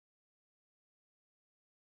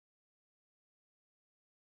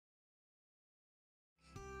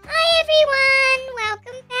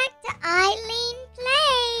Eileen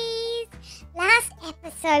Plays. Last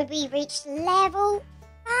episode we reached level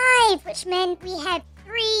 5, which meant we had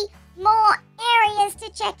 3 more areas to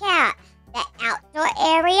check out. The outdoor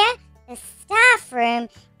area, the staff room,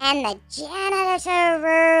 and the janitor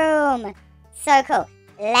room. So cool.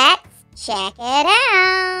 Let's check it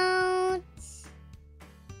out.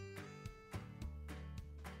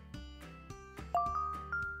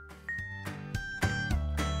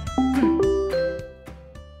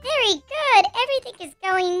 Very good. Everything is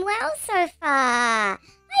going well so far.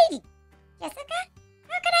 Hi, Jessica.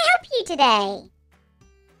 How can I help you today?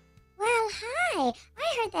 Well, hi. I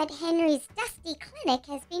heard that Henry's dusty clinic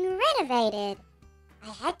has been renovated. I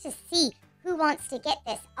had to see who wants to get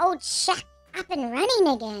this old shack up and running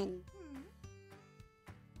again.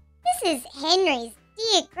 This is Henry's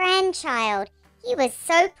dear grandchild. He was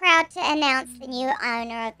so proud to announce the new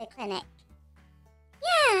owner of the clinic.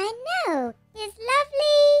 Yeah, I know. His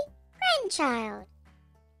lovely grandchild.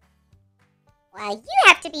 Well, you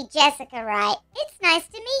have to be Jessica, right? It's nice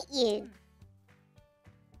to meet you.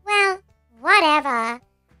 Well, whatever.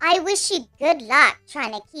 I wish you good luck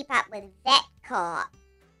trying to keep up with Vet Corp.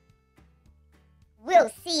 We'll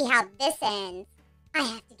see how this ends. I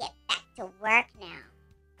have to get back to work now.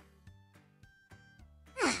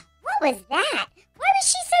 What was that? Why was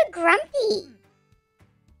she so grumpy?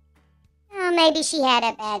 Oh, maybe she had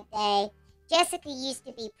a bad day. Jessica used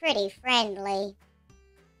to be pretty friendly.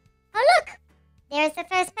 Oh, look! There's the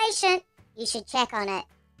first patient. You should check on it.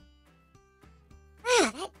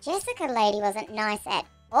 Wow, that Jessica lady wasn't nice at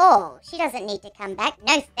all. She doesn't need to come back.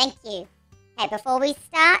 No, thank you. Okay, before we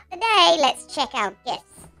start the day, let's check our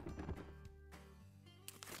gifts.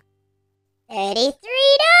 $33.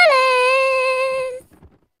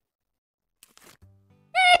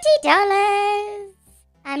 $30.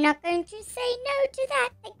 I'm not going to say no to that.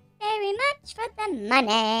 Thank you very much for the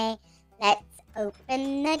money. Let's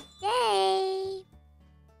open the day.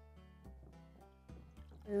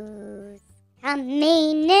 Who's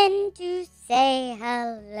coming in to say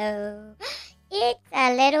hello? It's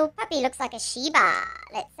a little puppy. Looks like a Shiba.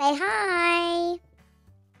 Let's say hi.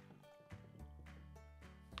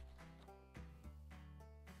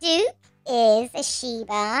 Duke is a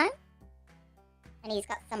Shiba. And he's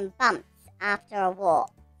got some bumps after a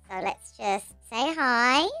walk. So let's just say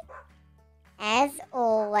hi. As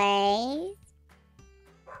always.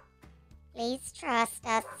 Please trust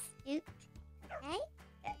us, Duke. Okay,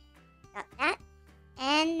 good. Got that.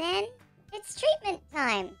 And then it's treatment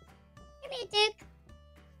time. Come here, Duke.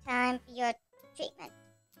 Time for your treatment.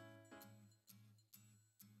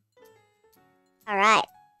 Alright,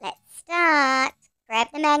 let's start. Grab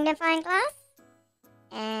the magnifying glass.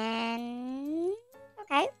 And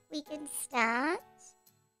okay, we can start.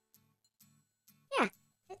 Yeah,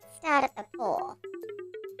 let's start at the paw.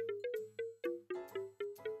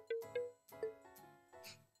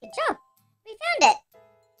 Good job. We found it.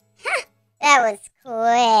 Ha! That was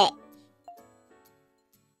quick.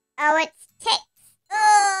 Oh, it's ticks.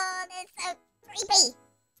 Oh, they're so creepy.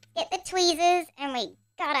 Get the tweezers and we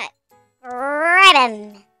gotta grab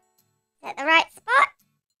him. Is that the right spot?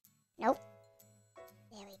 Nope.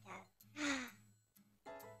 There we go.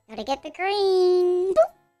 Gotta get the green.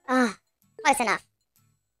 Ah, close enough.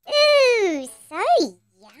 Ooh, so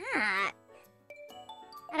yuck.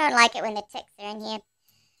 I don't like it when the ticks are in here.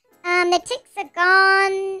 The ticks are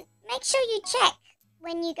gone. Make sure you check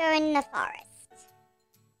when you go in the forest.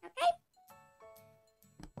 Okay?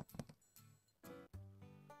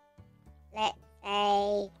 Let's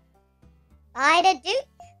say bye to Duke.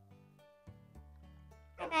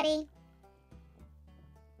 Hi, buddy.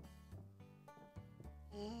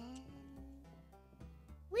 And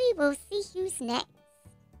we will see who's next.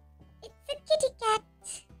 It's a kitty cat.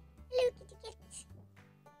 Hello, kitty cat.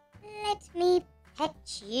 Let me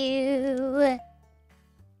pet you.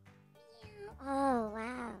 Oh,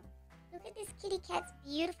 wow. Look at this kitty cat's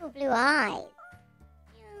beautiful blue eyes.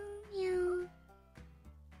 Meow, meow.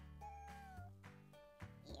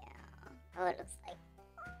 Yeah. Oh, it looks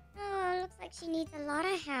like she needs a lot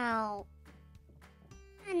of help.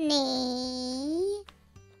 Honey.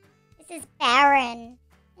 This is Baron.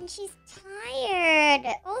 And she's tired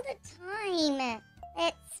all the time.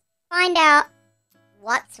 Let's find out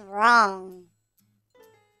what's wrong.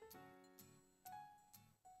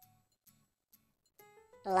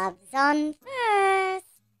 Gloves on first.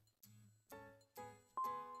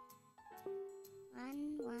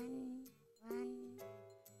 One.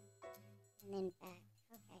 And then back.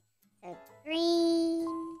 Okay. So green.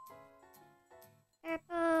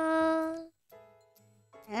 Purple.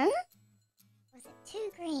 Huh? Was it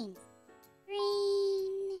 2 greens?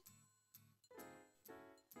 Green.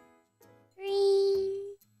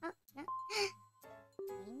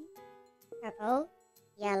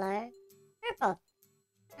 purple.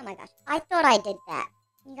 Oh my gosh, I thought I did that.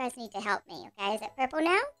 You guys need to help me, okay? Is it purple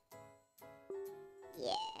now?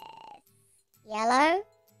 Yes. Yellow?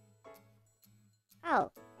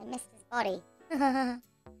 Oh, I missed his body.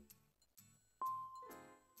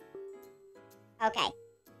 Okay.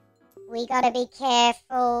 We gotta be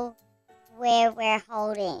careful where we're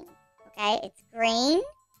holding. Okay, it's green,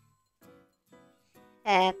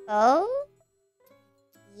 purple,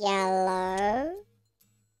 yellow,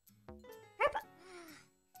 purple.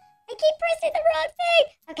 I keep pressing the wrong thing.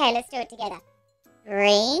 Okay, let's do it together.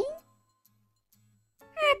 Green,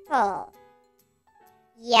 purple,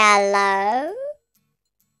 yellow,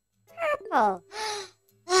 purple.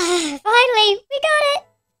 Finally, we got it.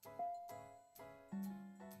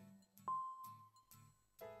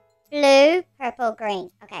 Blue, purple, green.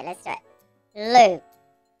 Okay, let's do it. Blue.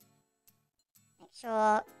 Make sure.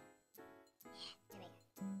 Yeah, there we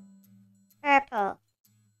go. Purple.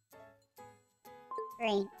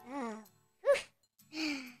 Green. Oh.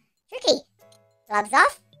 Whew. Tricky. Gloves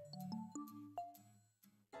off.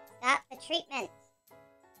 Start the treatment.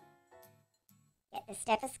 Get the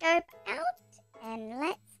stethoscope out and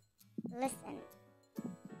let's listen.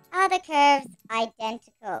 Are the curves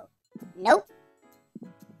identical? Nope.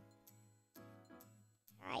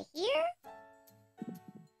 Try here.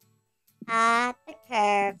 Are the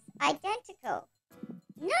curves identical?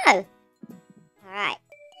 No. Alright.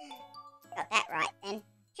 Got that right then.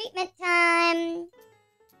 Treatment time.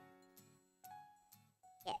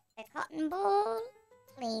 Get the cotton ball.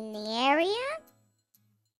 Clean the area.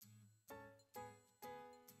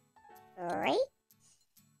 Great.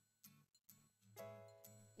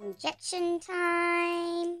 Injection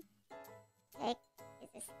time. Is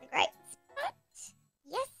this the right spot?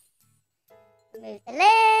 Yes. Remove the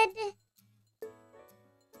lid.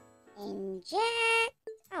 Inject.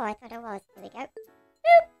 Oh, I thought it was. There we go.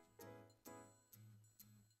 Boop.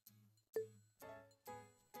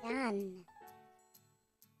 Done.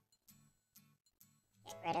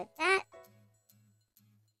 Get rid of that.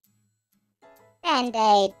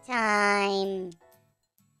 Band-Aid time.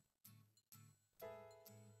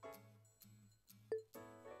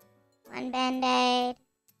 One Band-Aid.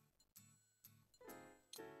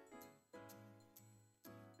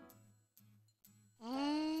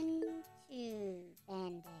 And two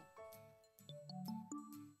Band-Aids.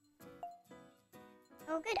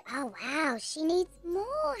 Oh, good. Oh, wow. She needs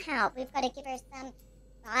more help. We've got to give her some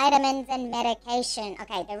vitamins and medication.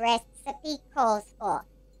 Okay, the recipe calls for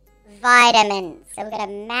vitamins. So we're going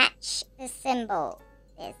to match the symbol.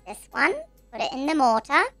 There's this one. Put it in the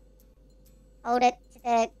mortar. Hold it to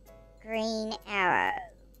the green arrow.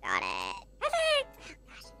 Got it. Perfect. Oh,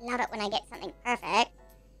 gosh, I love it when I get something perfect.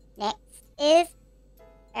 Next is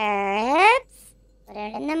herbs. Put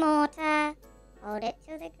it in the mortar. Hold it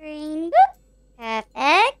to the green. Boop.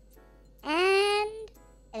 Perfect. And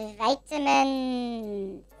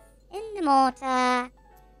vitamins in the mortar.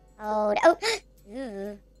 Hold. Oh.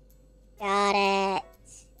 Ooh. Got it.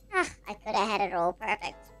 Ah, I could have had it all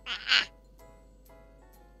perfect. Ah.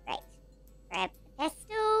 Great. Grab the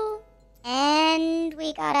pestle. And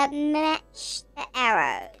we gotta match the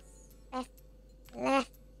arrows.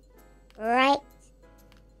 Left, right,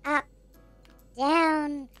 up,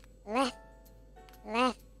 down, left,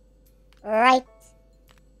 right,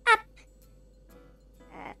 up.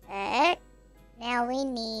 Perfect. Now we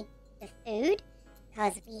need the food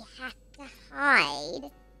because we have to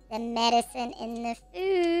hide the medicine in the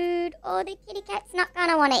food or the kitty cat's not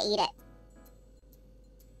gonna want to eat it.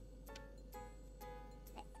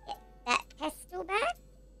 Let's get that pestle back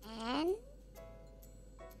and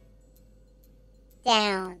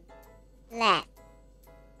down, left,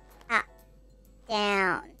 up,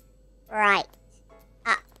 down, right,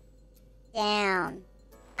 up, down,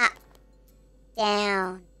 up,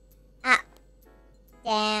 down, up,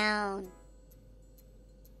 down.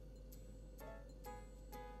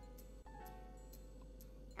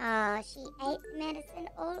 Oh, she ate the medicine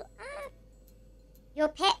all up. Your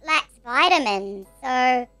pet lacks vitamins,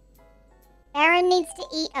 so Baron needs to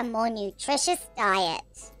eat a more nutritious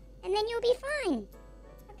diet. And then you'll be fine.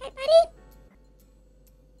 Okay, buddy?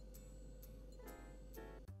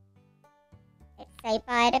 Let's say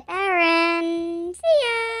bye to Baron. See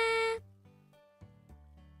ya.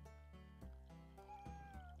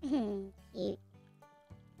 Cute.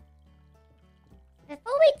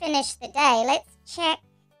 Before we finish the day, let's check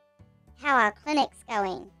how our clinic's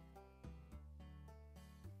going.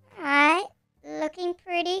 Alright, looking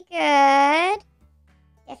pretty good.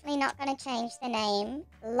 Definitely not going to change the name.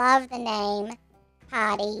 Love the name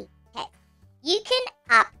Party Pet. You can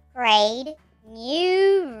upgrade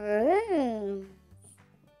new rooms.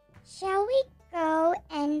 Shall we go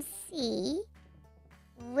and see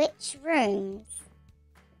which rooms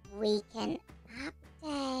we can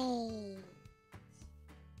update?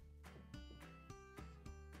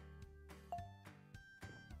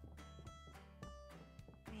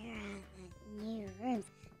 Where are the new rooms?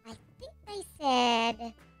 I think they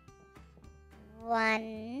said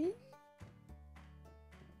 1.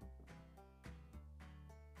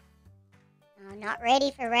 Oh, not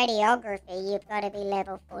ready for radiography. You've got to be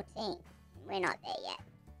level 14. We're not there yet.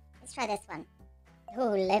 Let's try this one. Oh,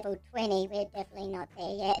 level 20. We're definitely not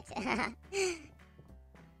there yet.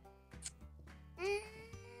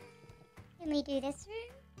 Can we do this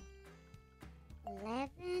room?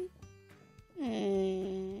 11.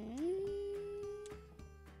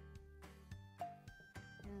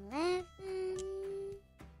 11.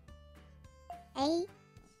 8.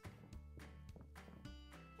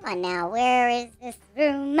 Come on now, where is this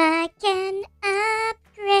room I can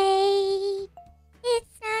upgrade?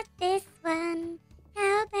 It's not this one.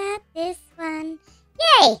 How about this one?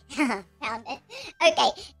 Yay! Found it. Okay,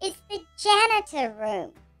 it's the janitor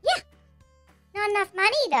room. Yeah, not enough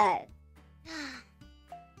money though.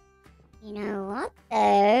 You know what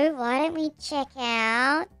though? Why don't we check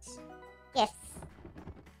out gifts?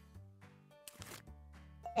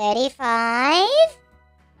 35.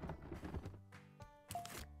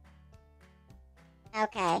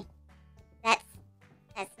 Okay, that's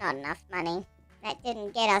not enough money. That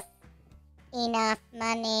didn't get us enough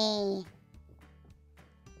money.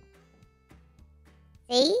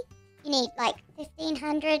 See? You need like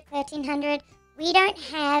 1,500, 1,300. We don't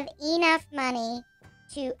have enough money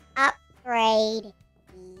to upgrade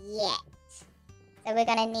yet. So we're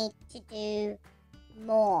gonna need to do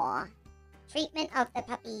more. Treatment of the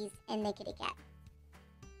puppies and the kitty cat.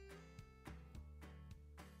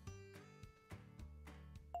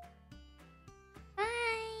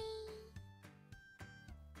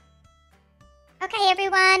 Okay,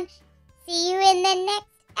 everyone. See you in the next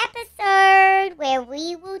episode where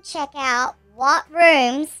we will check out what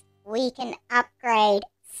rooms we can upgrade.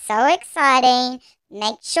 So exciting.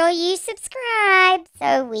 Make sure you subscribe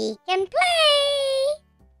so we can play.